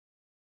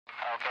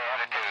Well,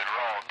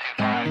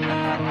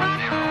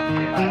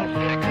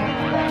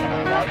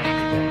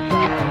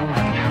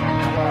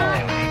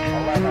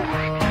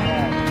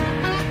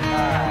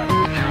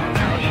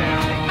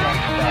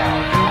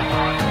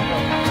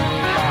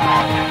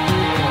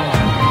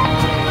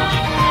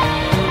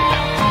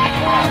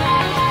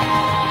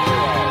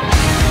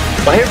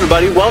 hey,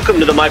 everybody. Welcome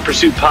to the My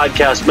Pursuit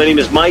podcast. My name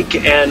is Mike,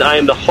 and I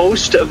am the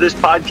host of this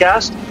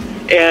podcast.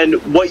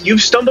 And what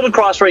you've stumbled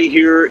across right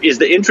here is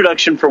the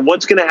introduction for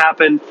what's going to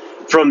happen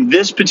from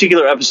this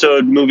particular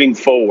episode moving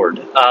forward.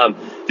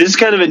 This is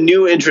kind of a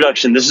new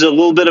introduction. This is a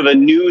little bit of a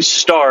new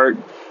start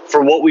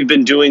for what we've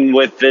been doing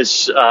with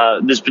this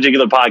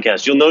particular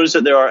podcast. You'll notice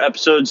that there are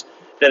episodes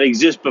that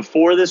exist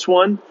before this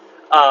one.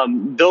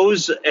 And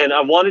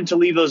I wanted to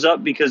leave those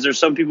up because there's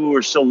some people who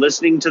are still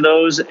listening to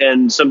those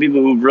and some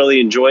people who've really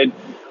enjoyed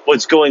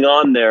what's going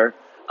on there.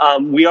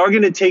 We are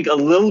going to take a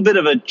little bit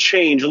of a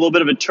change, a little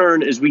bit of a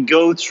turn as we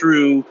go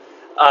through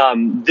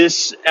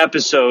this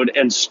episode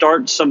and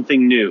start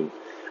something new.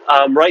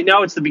 Right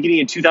now, it's the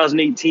beginning of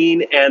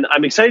 2018, and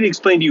I'm excited to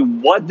explain to you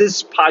what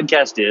this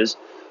podcast is,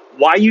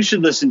 why you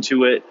should listen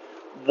to it,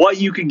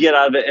 what you could get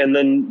out of it, and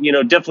then,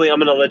 definitely I'm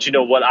going to let you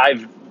know what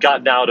I've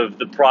gotten out of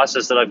the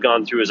process that I've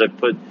gone through as I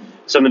put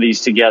some of these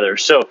together.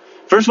 So,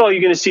 first of all,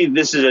 you're going to see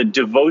this is a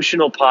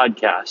devotional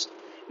podcast.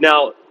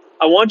 Now,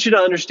 I want you to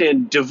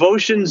understand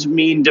devotions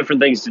mean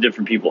different things to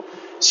different people.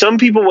 Some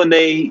people, when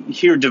they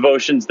hear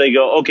devotions, they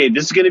go, okay,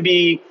 this is going to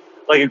be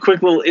like a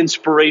quick little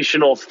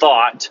inspirational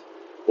thought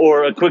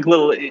or a quick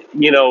little,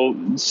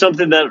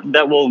 something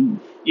that will,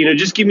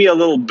 just give me a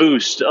little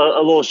boost, a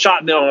little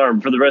shot in the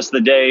arm for the rest of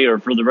the day or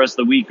for the rest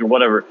of the week or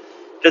whatever.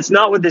 That's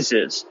not what this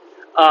is.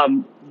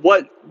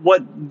 What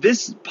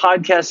this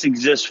podcast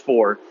exists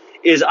for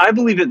is I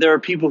believe that there are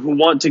people who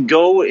want to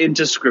go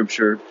into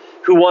Scripture,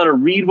 who want to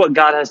read what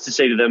God has to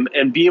say to them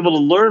and be able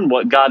to learn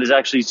what God is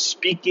actually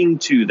speaking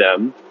to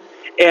them.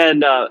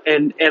 And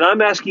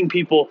I'm asking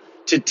people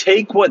to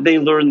take what they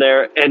learn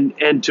there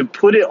and to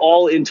put it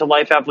all into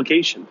life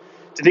application,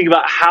 to think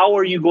about how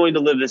are you going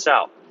to live this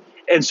out.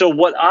 And so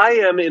what I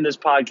am in this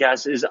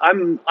podcast is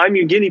I'm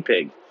your guinea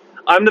pig.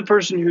 I'm the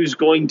person who's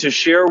going to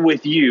share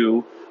with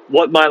you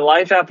what my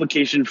life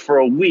application for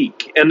a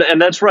week.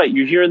 And that's right.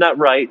 You're hearing that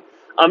right.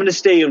 I'm going to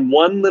stay in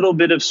one little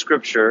bit of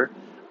Scripture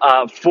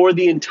for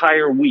the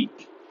entire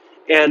week.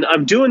 And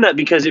I'm doing that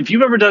because if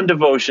you've ever done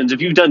devotions,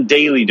 if you've done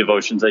daily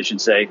devotions, I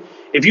should say,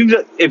 if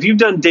you've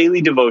done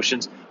daily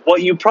devotions,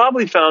 what you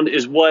probably found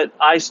is what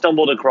I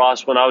stumbled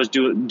across when I was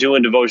doing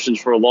devotions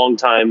for a long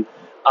time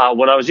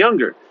when I was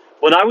younger.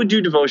 When I would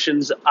do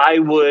devotions, I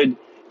would,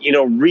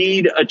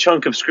 read a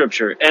chunk of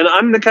Scripture. And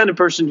I'm the kind of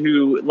person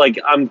who,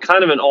 I'm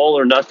kind of an all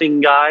or nothing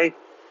guy.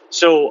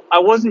 So I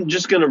wasn't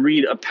just going to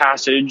read a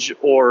passage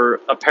or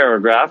a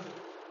paragraph.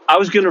 I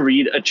was going to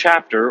read a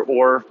chapter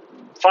or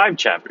 5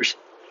 chapters.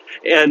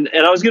 And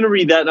I was going to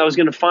read that, and I was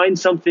going to find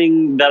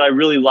something that I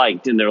really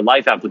liked in their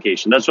life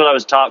application. That's what I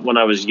was taught when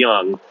I was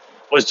young,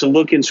 was to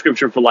look in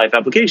Scripture for life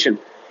application.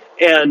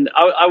 And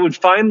I would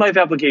find life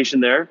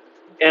application there,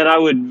 and I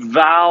would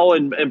vow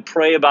and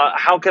pray about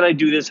how can I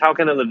do this, how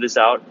can I live this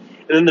out.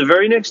 And then the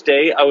very next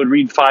day, I would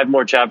read 5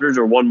 more chapters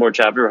or 1 more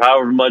chapter,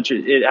 however much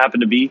it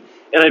happened to be,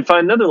 and I'd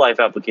find another life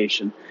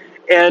application.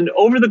 And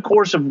over the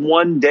course of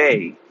one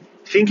day,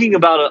 thinking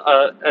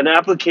about an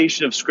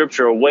application of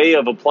Scripture, a way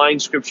of applying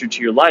Scripture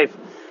to your life,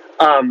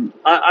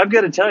 I've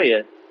got to tell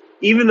you,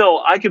 even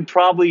though I could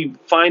probably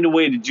find a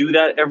way to do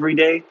that every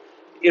day,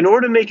 in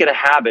order to make it a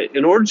habit,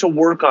 in order to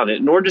work on it,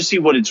 in order to see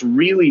what it's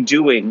really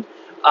doing,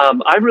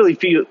 I really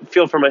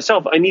feel for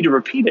myself, I need to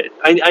repeat it.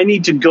 I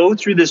need to go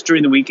through this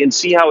during the week and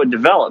see how it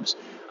develops.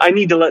 I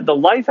need to let the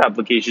life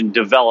application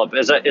develop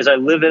as I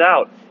live it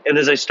out and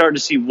as I start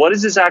to see what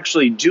is this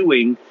actually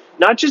doing,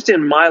 not just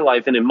in my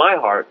life and in my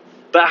heart,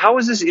 but how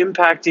is this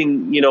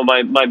impacting,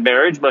 my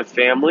marriage, my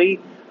family,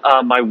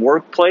 my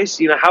workplace?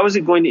 How is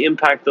it going to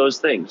impact those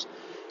things?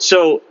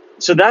 So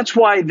that's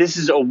why this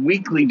is a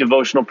weekly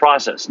devotional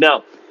process.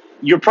 Now,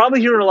 you're probably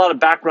hearing a lot of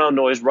background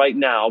noise right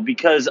now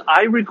because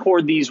I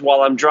record these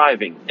while I'm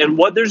driving. And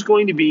what there's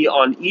going to be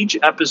on each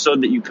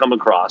episode that you come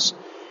across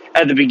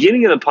at the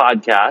beginning of the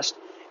podcast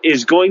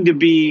is going to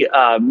be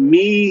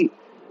me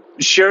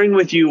sharing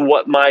with you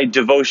what my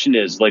devotion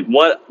is, like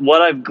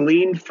what I've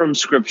gleaned from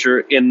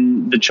Scripture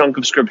in the chunk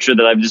of Scripture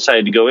that I've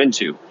decided to go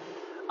into.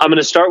 I'm going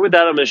to start with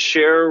that. I'm going to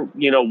share,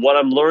 what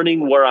I'm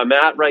learning, where I'm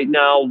at right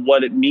now,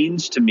 what it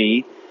means to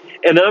me.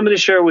 And then I'm going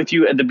to share with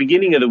you at the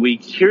beginning of the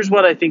week, here's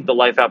what I think the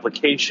life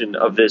application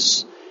of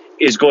this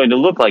is going to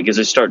look like as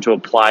I start to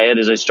apply it,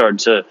 as I start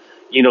to,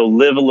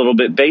 live a little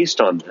bit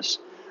based on this.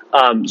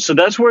 So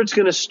that's where it's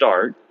going to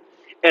start.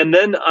 And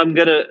then I'm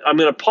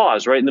gonna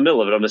pause right in the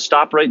middle of it. I'm going to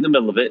stop right in the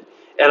middle of it,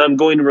 and I'm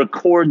going to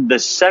record the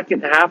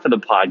second half of the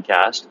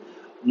podcast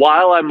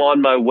while I'm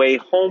on my way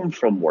home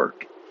from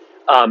work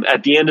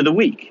at the end of the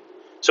week.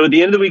 So at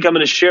the end of the week, I'm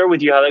going to share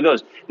with you how that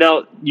goes.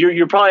 Now,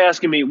 you're probably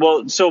asking me,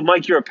 well, so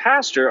Mike, you're a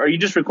pastor. Are you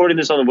just recording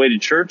this on the way to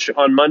church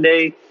on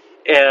Monday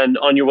and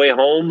on your way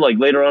home, like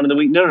later on in the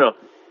week? No.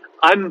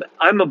 I'm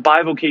a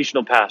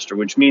bivocational pastor,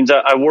 which means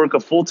I work a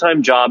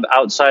full-time job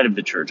outside of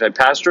the church. I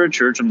pastor a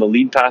church. I'm the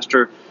lead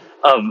pastor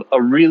of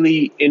a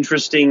really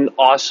interesting,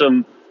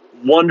 awesome,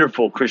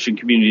 wonderful Christian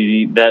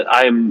community that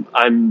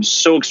I'm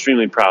so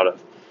extremely proud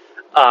of.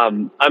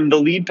 I'm the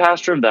lead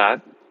pastor of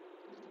that,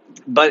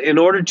 but in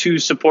order to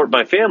support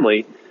my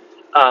family,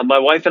 my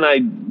wife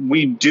and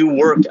we do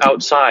work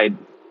outside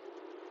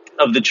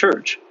of the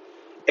church.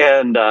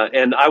 And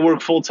I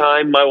work full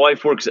time. My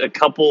wife works a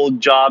couple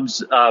jobs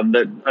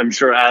that I'm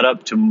sure add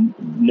up to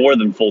more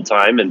than full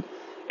time. And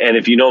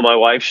if you know my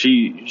wife,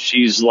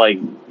 she's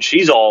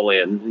all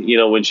in. You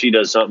know, when she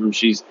does something,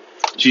 she's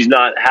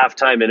not half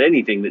time at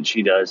anything that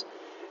she does.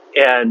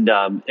 And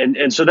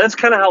so that's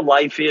kind of how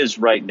life is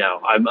right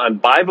now. I'm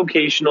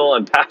bivocational.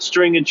 I'm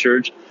pastoring a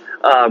church.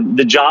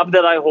 The job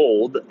that I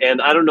hold,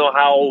 and I don't know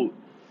how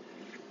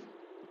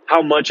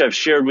much I've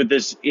shared with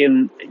this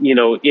in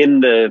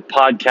the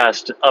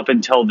podcast up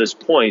until this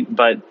point,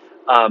 but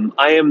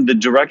I am the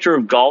director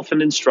of golf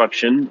and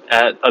instruction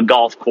at a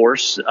golf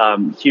course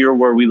here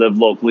where we live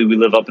locally. We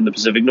live up in the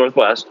Pacific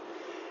Northwest,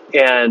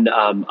 and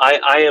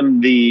I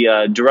am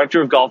the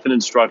director of golf and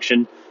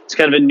instruction. It's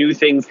kind of a new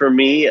thing for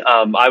me.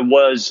 I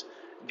was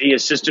the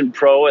assistant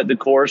pro at the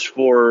course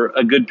for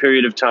a good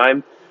period of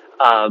time,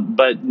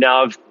 but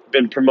now I've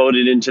been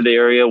promoted into the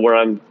area where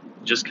I'm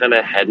just kind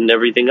of heading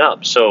everything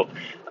up. So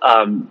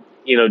I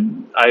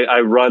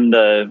run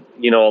a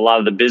lot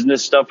of the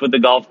business stuff with the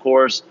golf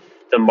course,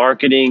 the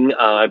marketing.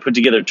 I put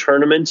together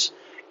tournaments,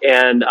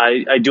 and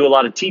I do a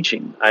lot of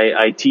teaching.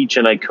 I teach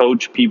and I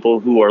coach people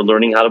who are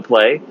learning how to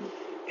play,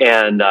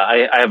 and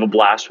I have a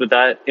blast with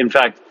that. In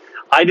fact,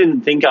 I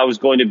didn't think I was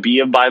going to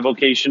be a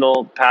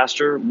bivocational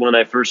pastor when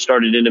I first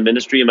started into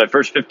ministry. In my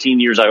first 15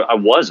 years, I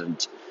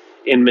wasn't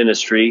in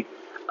ministry.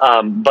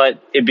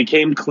 But it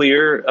became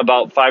clear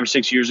about 5 or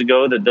 6 years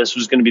ago that this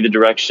was going to be the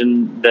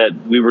direction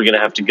that we were going to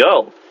have to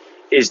go,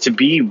 is to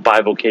be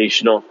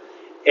bivocational.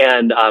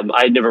 And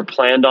I'd never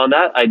planned on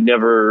that. I'd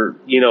never,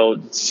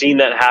 seen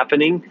that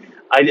happening.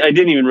 I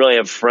didn't even really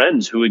have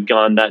friends who had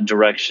gone that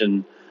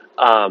direction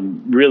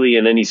really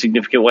in any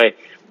significant way.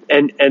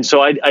 And so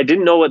I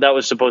didn't know what that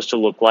was supposed to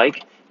look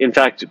like. In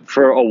fact,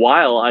 for a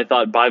while, I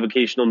thought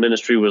bivocational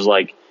ministry was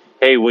like,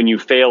 hey, when you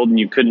failed and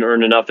you couldn't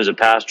earn enough as a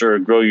pastor or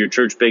grow your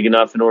church big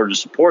enough in order to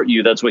support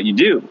you, that's what you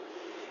do.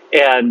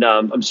 And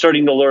I'm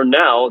starting to learn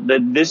now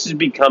that this is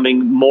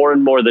becoming more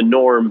and more the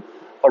norm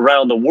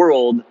around the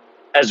world,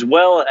 as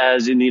well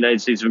as in the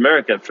United States of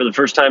America. For the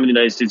first time in the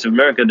United States of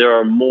America, there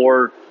are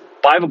more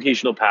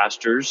bivocational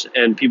pastors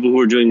and people who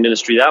are doing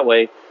ministry that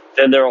way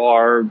than there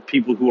are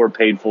people who are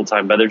paid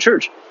full-time by their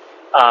church.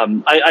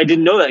 I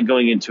didn't know that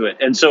going into it.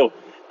 And so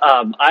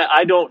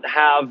I don't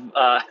have...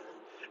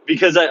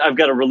 because I've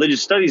got a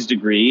religious studies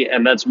degree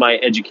and that's my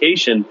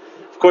education,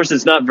 of course,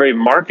 it's not very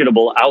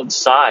marketable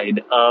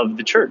outside of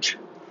the church.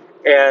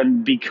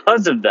 And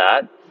because of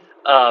that,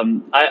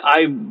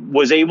 I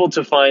was able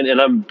to find, and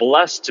I'm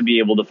blessed to be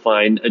able to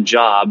find a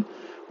job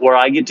where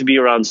I get to be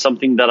around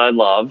something that I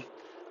love,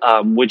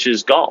 which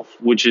is golf,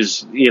 which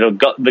is,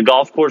 the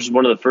golf course is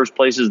one of the first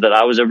places that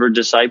I was ever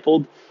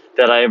discipled,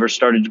 that I ever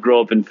started to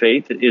grow up in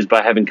faith, is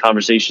by having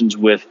conversations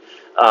with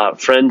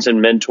friends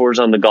and mentors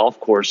on the golf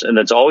course. And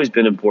that's always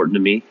been important to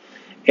me.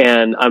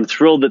 And I'm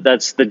thrilled that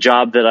that's the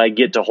job that I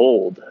get to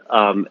hold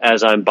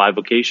as I'm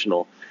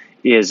bivocational,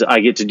 is I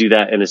get to do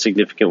that in a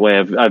significant way.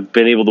 I've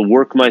been able to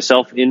work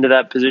myself into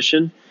that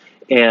position,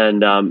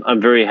 and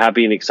I'm very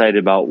happy and excited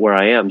about where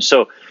I am.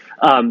 So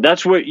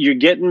that's what you're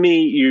getting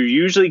me. You're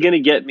usually going to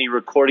get me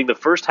recording the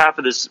first half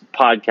of this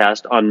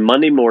podcast on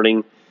Monday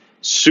morning,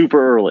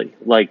 super early,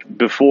 like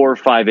before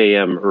 5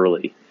 a.m.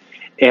 early.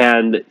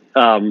 And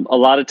a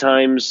lot of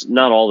times,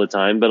 not all the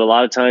time, but a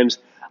lot of times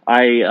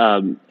I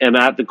am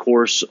at the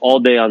course all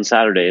day on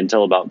Saturday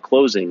until about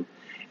closing.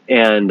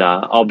 And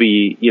I'll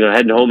be,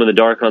 heading home in the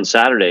dark on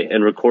Saturday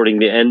and recording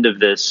the end of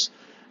this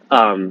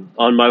on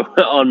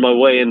my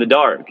way in the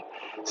dark.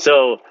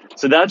 So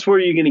that's where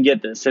you're going to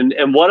get this.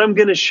 And what I'm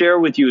going to share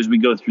with you as we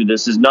go through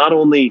this is not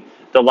only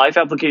the life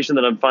application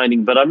that I'm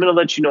finding, but I'm going to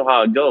let you know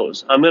how it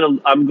goes.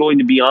 I'm going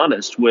to be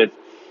honest with,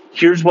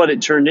 here's what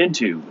it turned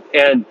into.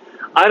 And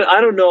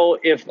I don't know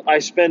if I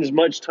spend as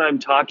much time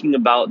talking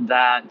about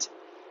that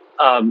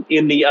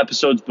in the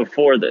episodes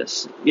before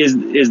this,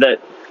 is that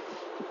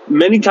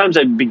many times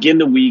I begin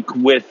the week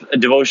with a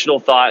devotional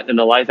thought and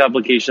a life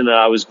application that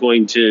I was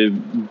going to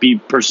be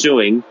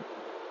pursuing.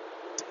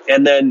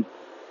 And then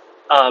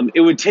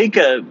it would take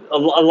a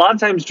lot of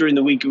times during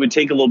the week, it would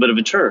take a little bit of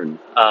a turn.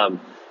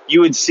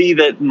 You would see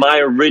that my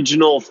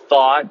original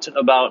thought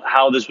about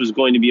how this was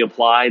going to be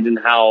applied and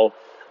how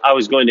I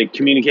was going to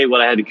communicate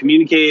what I had to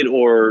communicate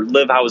or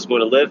live how I was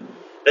going to live,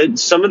 that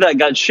some of that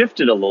got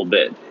shifted a little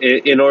bit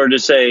in order to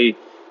say,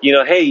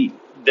 hey,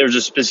 there's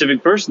a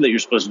specific person that you're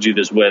supposed to do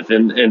this with.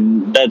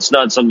 And that's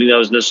not something that I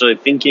was necessarily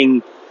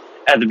thinking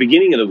at the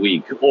beginning of the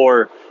week,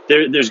 or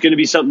there's going to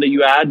be something that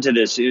you add to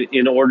this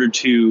in order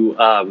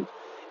to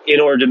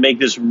make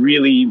this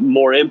really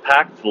more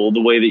impactful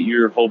the way that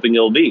you're hoping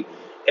it'll be.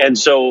 And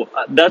so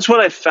that's what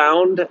I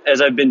found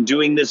as I've been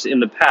doing this in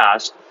the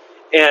past.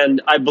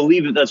 And I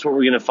believe that that's what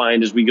we're going to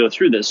find as we go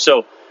through this.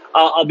 So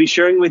I'll be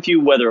sharing with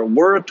you whether it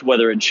worked,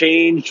 whether it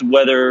changed,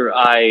 whether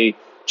I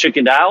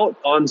chickened out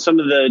on some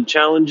of the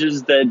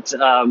challenges that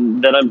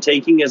I'm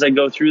taking as I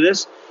go through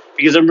this,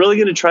 because I'm really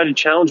going to try to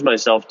challenge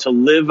myself to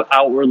live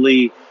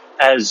outwardly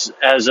as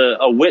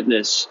a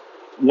witness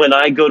when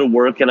I go to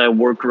work and I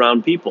work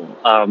around people.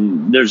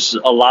 There's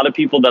a lot of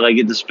people that I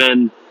get to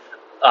spend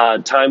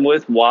time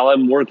with while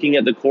I'm working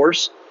at the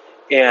course,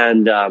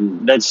 and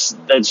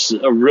that's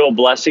a real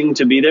blessing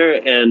to be there.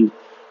 And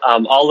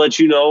I'll let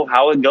you know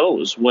how it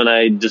goes when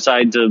I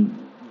decide to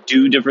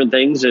do different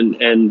things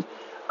and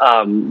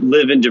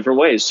live in different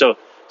ways. So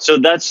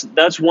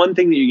that's one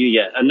thing that you're going to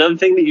get. Another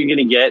thing that you're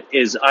going to get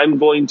is I'm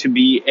going to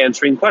be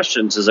answering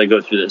questions as I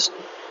go through this.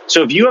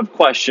 So if you have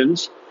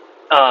questions,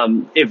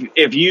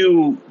 if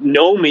you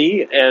know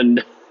me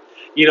and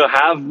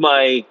have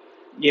my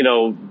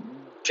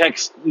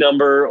text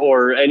number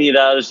or any of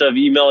that other stuff,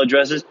 email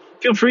addresses,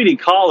 feel free to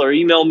call or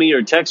email me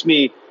or text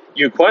me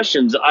your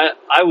questions.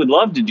 I would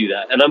love to do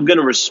that. And I'm going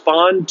to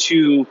respond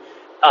to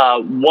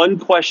one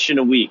question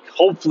a week,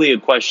 hopefully a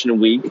question a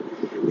week.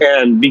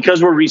 And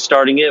because we're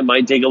restarting it, it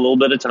might take a little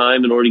bit of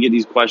time in order to get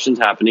these questions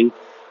happening.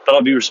 But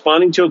I'll be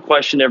responding to a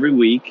question every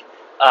week.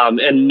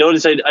 And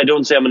notice I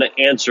don't say I'm going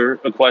to answer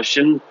a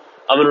question.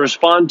 I'm going to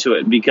respond to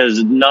it,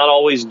 because not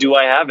always do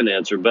I have an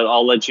answer, but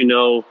I'll let you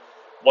know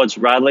what's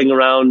rattling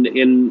around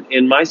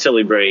in my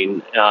silly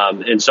brain.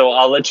 And so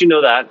I'll let you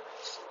know that.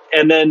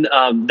 And then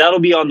that'll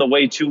be on the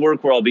way to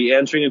work, where I'll be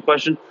answering a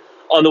question.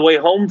 On the way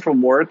home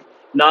from work,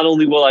 not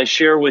only will I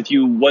share with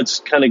you what's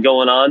kind of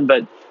going on,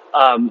 but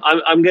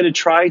I'm going to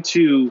try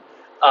to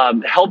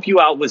help you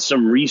out with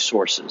some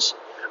resources.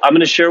 I'm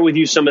going to share with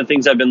you some of the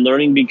things I've been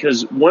learning,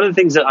 because one of the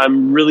things that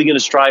I'm really going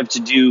to strive to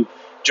do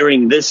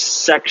during this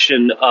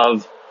section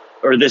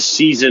or this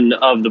season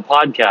of the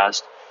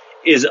podcast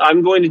is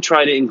I'm going to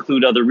try to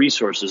include other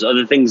resources,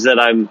 other things that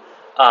I'm,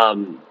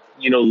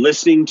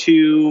 listening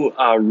to,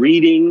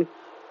 reading,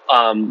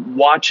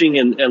 watching,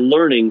 and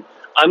learning.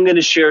 I'm going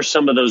to share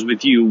some of those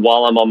with you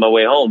while I'm on my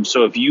way home.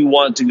 So if you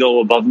want to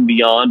go above and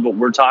beyond what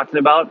we're talking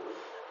about,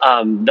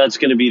 that's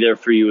going to be there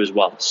for you as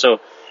well.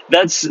 So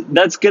that's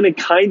going to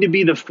kind of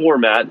be the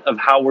format of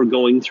how we're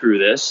going through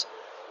this.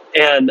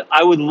 And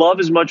I would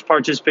love as much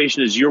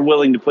participation as you're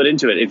willing to put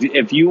into it.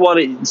 If you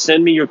want to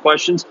send me your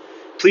questions,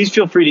 please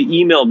feel free to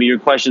email me your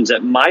questions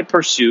at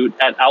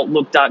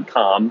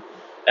mypursuit@outlook.com.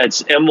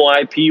 That's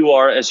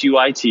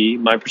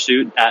MYPURSUIT,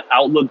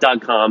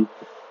 mypursuit@outlook.com.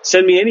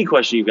 Send me any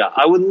question you've got.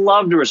 I would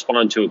love to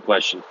respond to a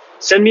question.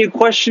 Send me a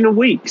question a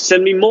week.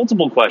 Send me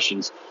multiple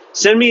questions.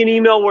 Send me an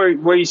email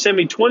where you send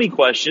me 20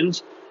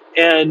 questions.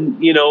 And,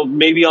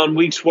 maybe on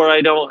weeks where I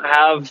don't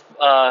have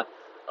a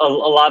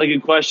lot of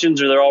good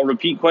questions, or they're all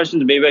repeat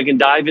questions, maybe I can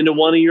dive into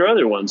one of your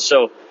other ones.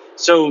 So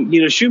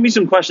shoot me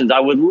some questions. I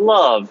would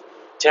love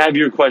to have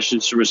your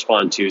questions to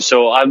respond to.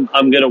 So I'm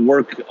going to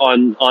work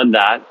on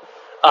that.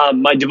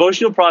 My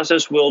devotional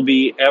process will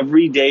be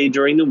every day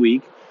during the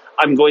week.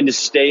 I'm going to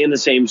stay in the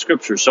same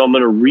scripture. So I'm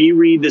going to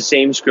reread the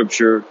same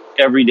scripture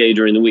every day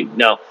during the week.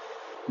 Now,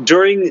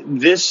 during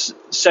this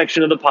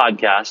section of the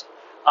podcast,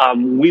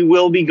 we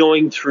will be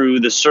going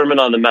through the Sermon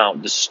on the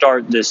Mount to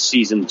start this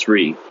season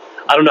 3.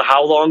 I don't know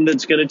how long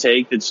that's going to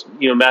take. It's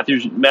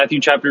Matthew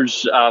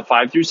chapters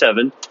 5 through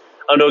 7. I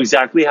don't know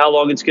exactly how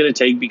long it's going to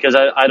take, because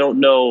I don't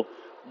know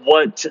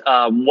what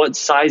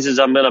sizes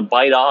I'm going to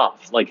bite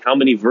off, like how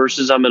many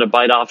verses I'm going to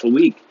bite off a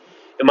week.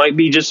 It might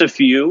be just a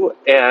few,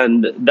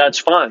 and that's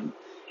fine.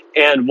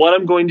 And what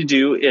I'm going to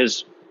do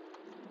is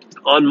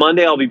on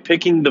Monday, I'll be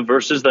picking the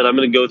verses that I'm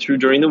going to go through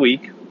during the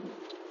week,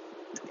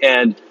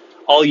 and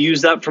I'll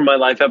use that for my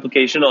life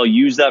application. I'll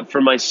use that for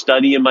my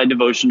study and my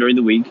devotion during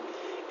the week.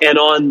 And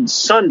on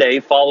Sunday,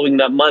 following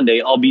that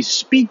Monday, I'll be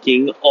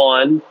speaking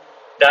on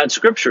that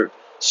scripture.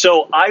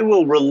 So I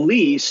will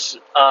release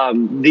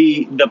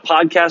the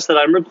podcast that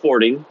I'm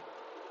recording,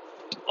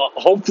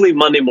 hopefully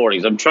Monday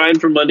mornings. I'm trying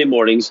for Monday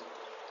mornings.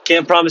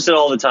 Can't promise it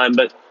all the time,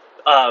 but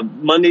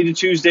Monday to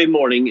Tuesday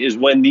morning is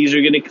when these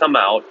are going to come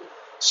out.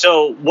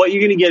 So what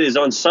you're going to get is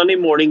on Sunday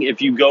morning,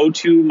 if you go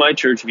to my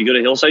church, if you go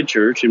to Hillside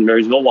Church in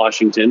Marysville,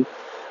 Washington,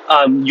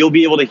 you'll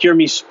be able to hear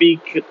me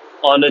speak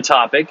on a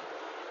topic.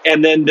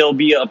 And then there'll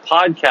be a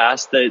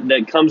podcast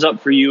that comes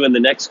up for you in the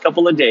next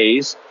couple of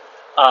days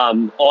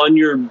on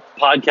your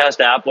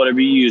podcast app,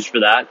 whatever you use for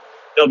that.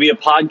 There'll be a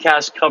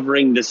podcast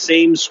covering the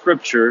same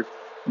scripture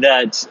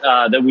that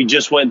we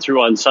just went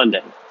through on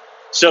Sunday.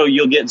 So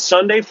you'll get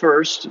Sunday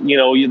first.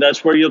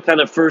 That's where you'll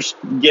kind of first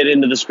get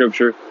into the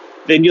scripture.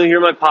 Then you'll hear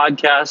my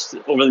podcast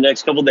over the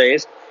next couple of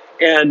days.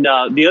 And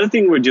the other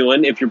thing we're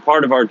doing, if you're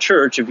part of our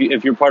church,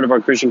 if you're part of our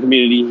Christian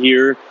community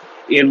here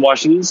in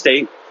Washington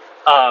State,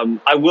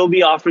 I will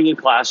be offering a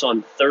class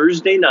on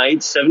Thursday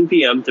nights, 7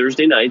 p.m.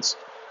 Thursday nights.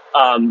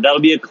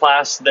 That'll be a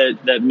class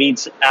that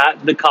meets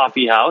at the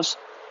coffee house,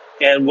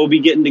 and we'll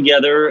be getting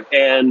together,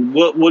 and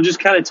we'll just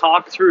kind of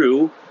talk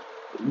through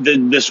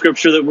the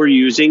scripture that we're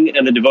using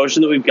and the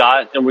devotion that we've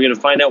got, and we're going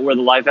to find out where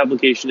the life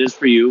application is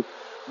for you.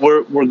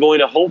 we're going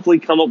to hopefully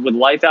come up with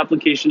life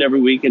application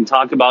every week and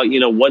talk about,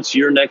 what's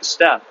your next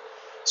step.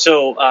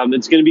 So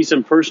it's going to be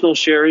some personal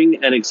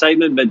sharing and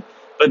excitement,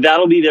 but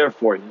that'll be there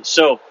for you.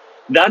 So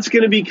that's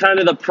going to be kind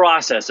of the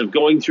process of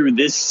going through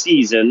this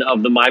season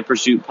of the My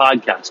Pursuit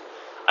podcast.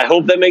 I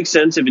hope that makes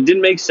sense. If it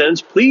didn't make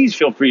sense, please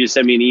feel free to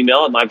send me an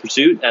email at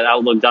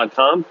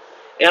mypursuit@outlook.com,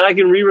 and I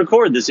can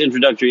re-record this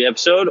introductory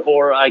episode,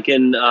 or I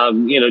can,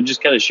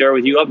 just kind of share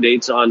with you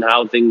updates on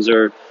how things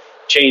are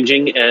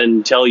changing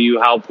and tell you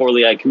how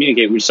poorly I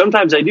communicate, which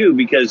sometimes I do,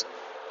 because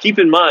keep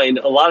in mind,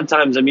 a lot of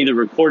times I'm either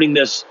recording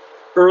this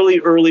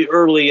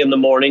early in the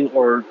morning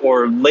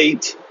or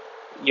late,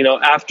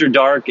 after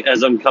dark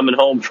as I'm coming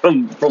home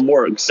from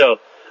work. So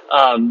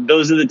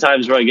those are the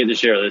times where I get to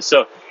share this.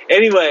 So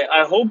anyway,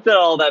 I hope that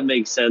all that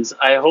makes sense.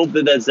 I hope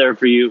that that's there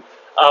for you.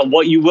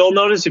 What you will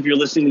notice if you're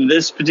listening to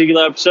this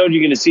particular episode,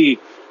 you're going to see,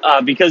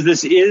 because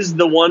this is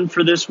the one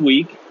for this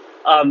week,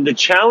 the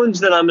challenge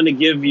that I'm going to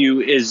give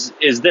you is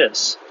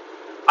this.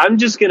 I'm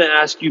just going to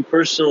ask you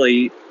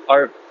personally,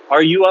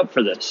 are you up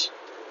for this?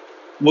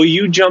 Will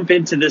you jump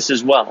into this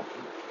as well?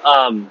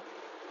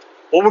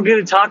 What we're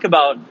going to talk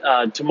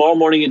about tomorrow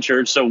morning at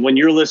church, so when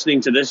you're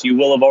listening to this, you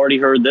will have already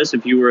heard this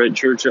if you were at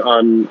church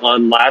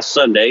on last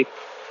Sunday.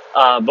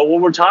 But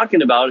what we're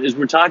talking about is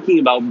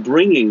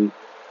bringing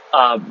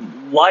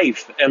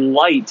life and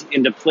light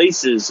into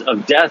places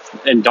of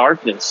death and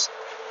darkness,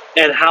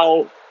 and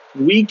how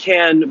we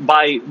can,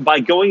 by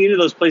going into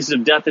those places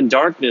of death and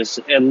darkness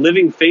and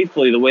living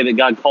faithfully the way that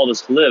God called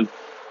us to live,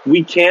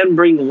 we can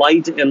bring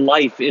light and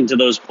life into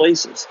those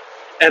places.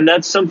 And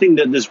that's something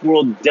that this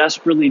world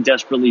desperately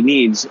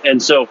needs.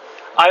 And so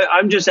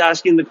I'm just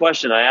asking the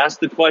question. I asked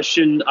the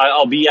question.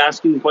 I'll be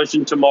asking the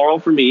question tomorrow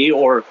for me,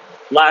 or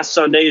last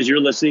Sunday as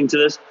you're listening to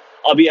this.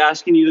 I'll be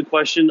asking you the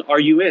question, are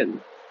you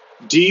in?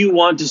 Do you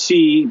want to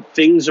see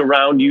things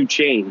around you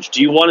change?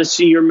 Do you want to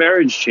see your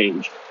marriage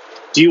change?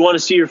 Do you want to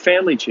see your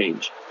family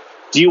change?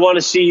 Do you want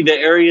to see the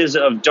areas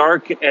of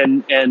dark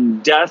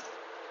and death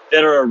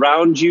that are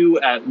around you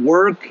at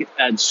work,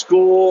 at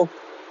school,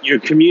 your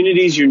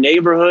communities, your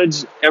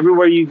neighborhoods,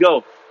 everywhere you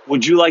go?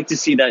 Would you like to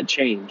see that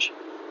change?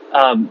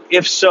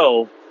 If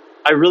so,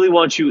 I really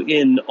want you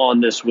in on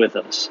this with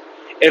us.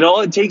 And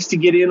all it takes to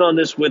get in on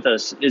this with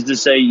us is to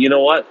say, you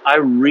know what? I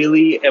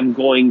really am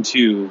going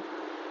to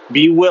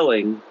be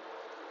willing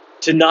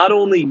to not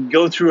only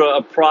go through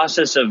a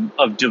process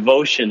of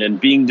devotion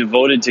and being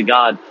devoted to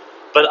God,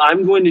 but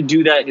I'm going to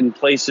do that in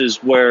places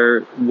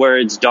where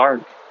it's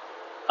dark,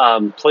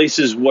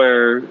 places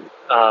where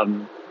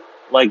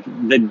like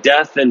the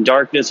death and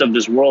darkness of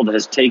this world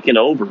has taken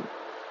over,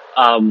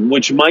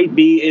 which might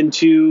be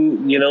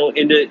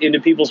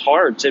into people's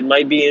hearts. It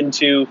might be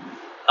into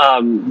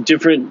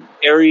different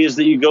areas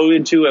that you go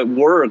into at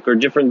work, or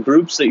different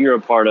groups that you're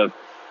a part of.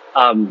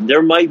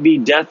 There might be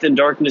death and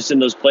darkness in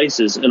those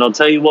places. And I'll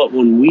tell you what,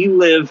 when we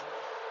live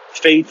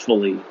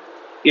faithfully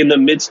in the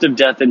midst of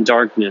death and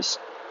darkness,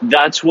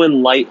 that's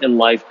when light and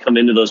life come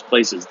into those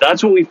places.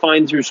 That's what we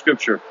find through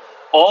Scripture.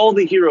 All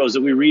the heroes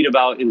that we read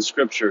about in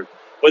Scripture,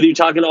 whether you're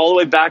talking all the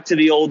way back to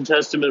the Old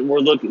Testament,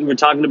 we're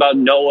talking about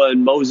Noah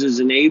and Moses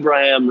and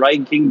Abraham,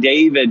 right? King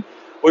David.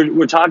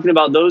 We're talking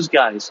about those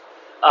guys.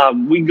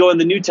 We can go in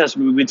the New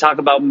Testament. We can talk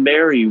about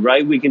Mary,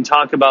 right? We can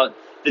talk about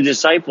the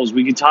disciples.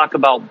 We can talk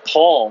about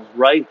Paul,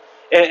 right?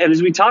 And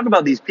as we talk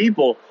about these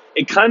people,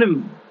 it kind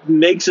of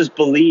makes us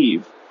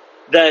believe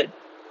that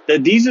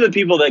these are the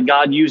people that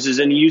God uses,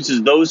 and He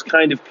uses those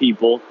kind of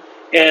people.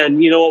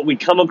 And you know what? We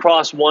come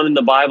across one in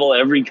the Bible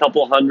every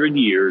couple hundred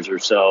years or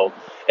so.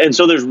 And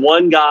so there's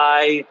one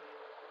guy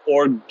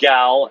or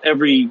gal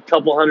every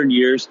couple hundred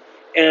years.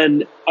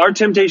 And our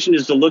temptation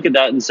is to look at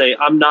that and say,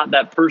 I'm not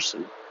that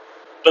person.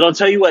 But I'll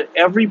tell you what,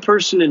 every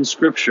person in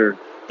Scripture,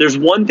 there's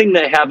one thing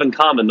they have in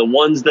common, the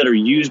ones that are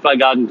used by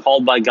God and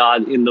called by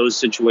God in those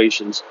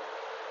situations.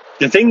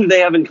 The thing that they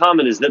have in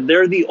common is that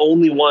they're the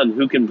only one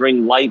who can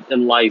bring light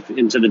and life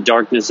into the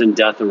darkness and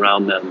death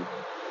around them.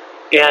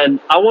 And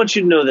I want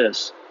you to know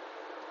this.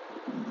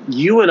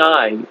 You and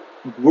I,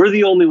 we're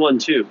the only one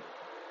too.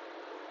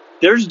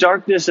 There's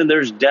darkness and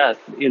there's death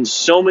in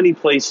so many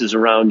places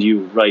around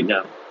you right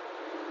now.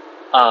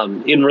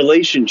 In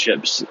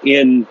relationships,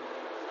 in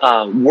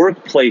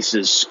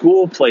workplaces,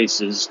 school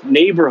places,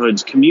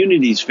 neighborhoods,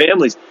 communities,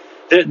 families.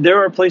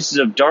 There are places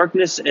of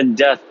darkness and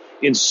death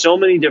in so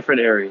many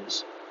different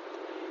areas.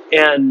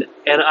 And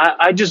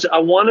I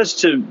want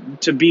us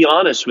to be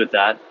honest with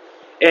that.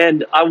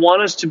 And I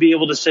want us to be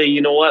able to say,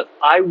 you know what,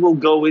 I will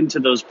go into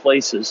those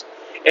places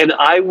and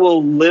I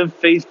will live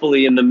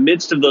faithfully in the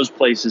midst of those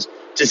places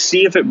to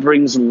see if it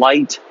brings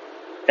light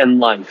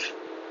and life.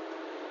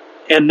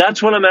 And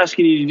that's what I'm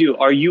asking you to do.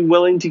 Are you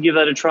willing to give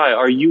that a try?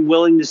 Are you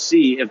willing to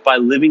see if by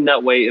living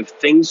that way, if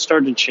things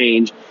start to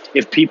change,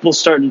 if people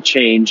start to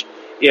change,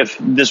 if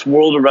this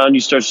world around you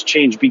starts to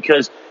change?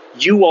 Because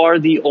you are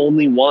the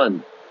only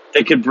one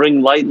that could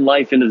bring light and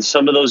life into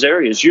some of those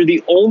areas. You're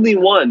the only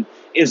one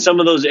in some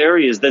of those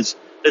areas that's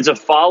a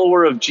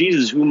follower of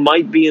Jesus who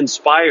might be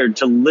inspired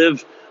to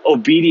live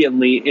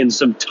obediently in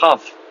some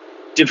tough,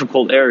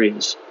 difficult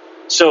areas.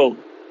 So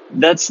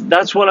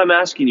That's what I'm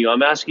asking you.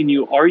 I'm asking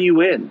you, are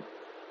you in?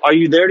 Are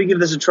you there to give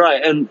this a try?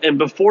 And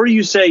before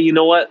you say, you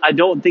know what, I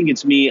don't think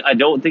it's me. I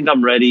don't think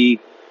I'm ready.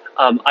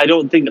 I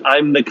don't think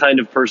I'm the kind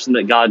of person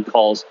that God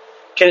calls.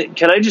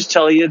 Can I just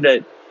tell you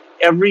that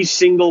every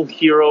single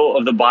hero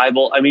of the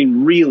Bible, I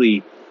mean,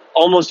 really,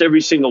 almost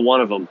every single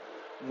one of them,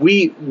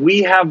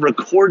 we have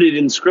recorded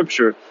in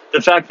Scripture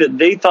the fact that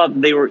they thought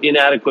they were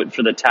inadequate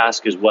for the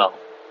task as well.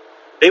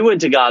 They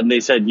went to God and they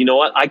said, you know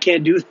what, I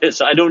can't do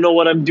this. I don't know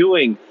what I'm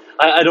doing.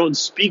 I don't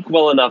speak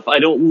well enough. I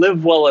don't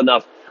live well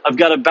enough. I've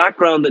got a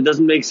background that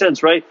doesn't make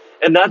sense, right?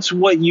 And that's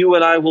what you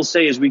and I will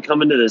say as we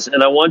come into this.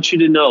 And I want you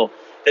to know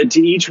that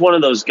to each one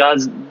of those,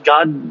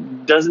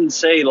 God doesn't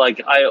say,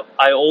 like,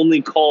 I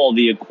only call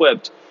the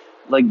equipped.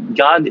 Like,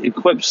 God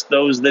equips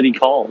those that he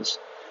calls.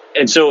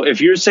 And so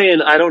if you're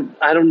saying, I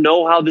don't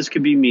know how this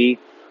could be me,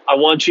 I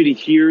want you to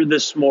hear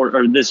this more,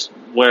 or this,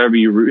 wherever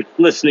you're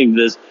listening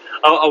to this,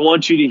 I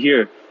want you to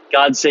hear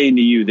God saying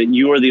to you that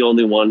you are the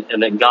only one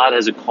and that God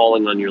has a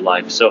calling on your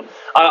life. So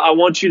I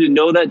want you to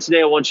know that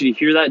today. I want you to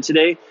hear that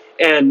today.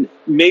 And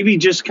maybe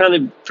just kind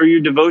of for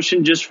your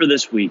devotion, just for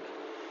this week,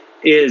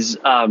 is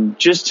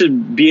just to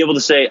be able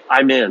to say,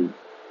 I'm in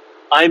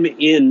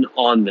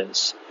on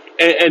this.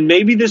 And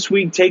maybe this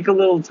week, take a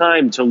little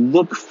time to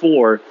look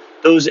for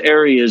those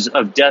areas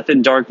of death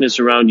and darkness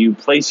around you,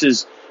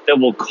 places that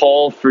will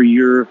call for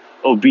your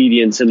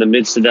obedience in the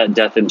midst of that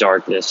death and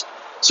darkness.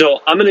 So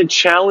I'm going to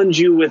challenge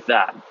you with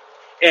that.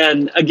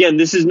 And again,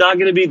 this is not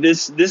going to be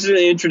this is an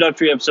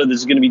introductory episode. This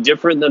is going to be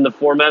different than the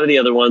format of the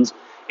other ones.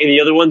 In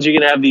the other ones, you're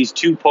going to have these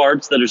two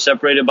parts that are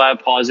separated by a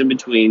pause in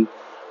between.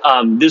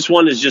 This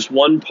one is just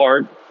one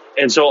part.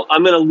 And so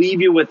I'm going to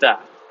leave you with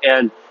that.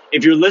 And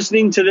if you're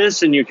listening to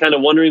this and you're kind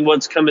of wondering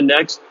what's coming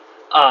next,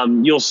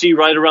 you'll see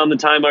right around the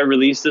time I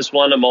release this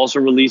one, I'm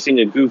also releasing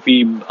a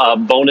goofy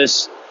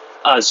bonus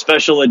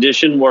special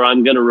edition where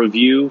I'm going to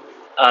review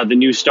the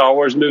new Star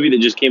Wars movie that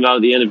just came out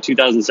at the end of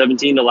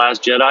 2017, The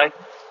Last Jedi.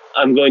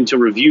 I'm going to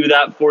review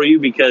that for you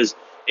because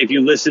if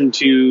you listen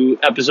to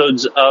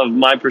episodes of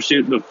My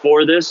Pursuit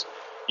before this,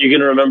 you're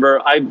going to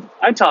remember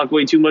I talk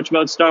way too much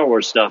about Star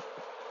Wars stuff.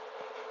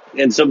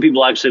 And some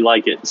people actually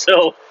like it.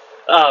 So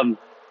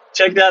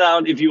check that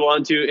out if you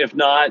want to. If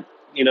not,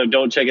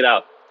 don't check it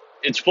out.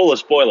 It's full of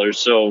spoilers,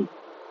 so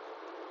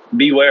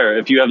beware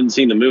if you haven't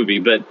seen the movie.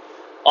 But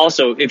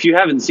also, if you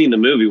haven't seen the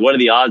movie, what are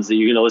the odds that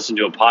you're going to listen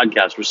to a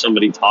podcast where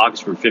somebody talks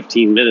for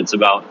 15 minutes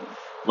about,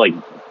 like,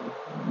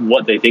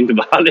 what they think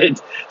about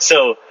it?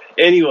 So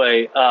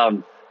anyway,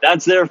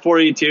 that's there for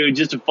you too.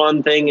 Just a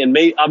fun thing. And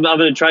I'm going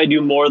to try to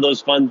do more of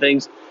those fun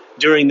things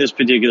during this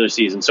particular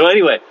season. So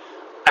anyway,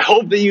 I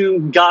hope that you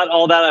got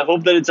all that. I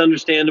hope that it's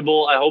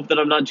understandable. I hope that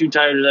I'm not too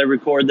tired as I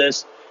record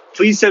this.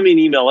 Please send me an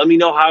email. Let me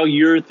know how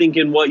you're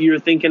thinking, what you're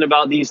thinking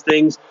about these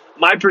things.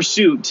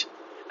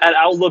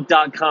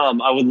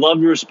 mypursuit@outlook.com. I would love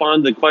to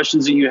respond to the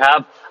questions that you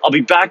have. I'll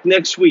be back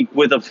next week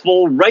with a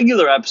full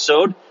regular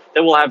episode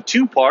that will have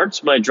two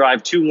parts, my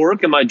drive to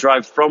work and my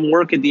drive from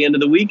work at the end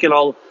of the week. And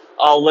I'll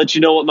let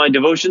you know what my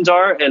devotions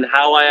are and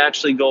how I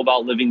actually go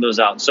about living those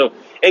out. So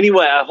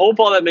anyway, I hope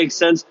all that makes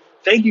sense.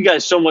 Thank you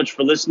guys so much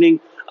for listening.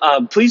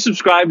 Please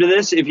subscribe to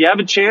this. If you have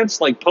a chance,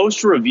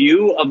 post a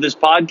review of this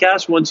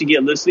podcast once you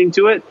get listening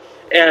to it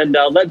and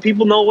let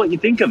people know what you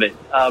think of it.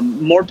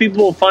 More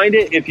people will find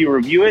it if you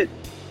review it.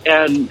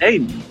 And hey,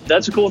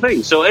 that's a cool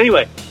thing. So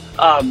anyway,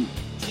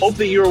 hope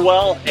that you're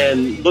well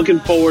and looking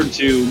forward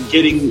to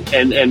getting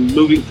and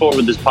moving forward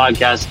with this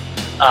podcast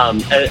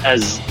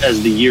as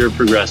the year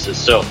progresses.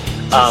 So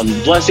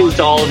blessings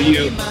to all of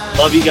you.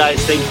 Love you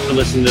guys. Thank you for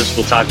listening to this.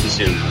 We'll talk to you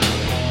soon.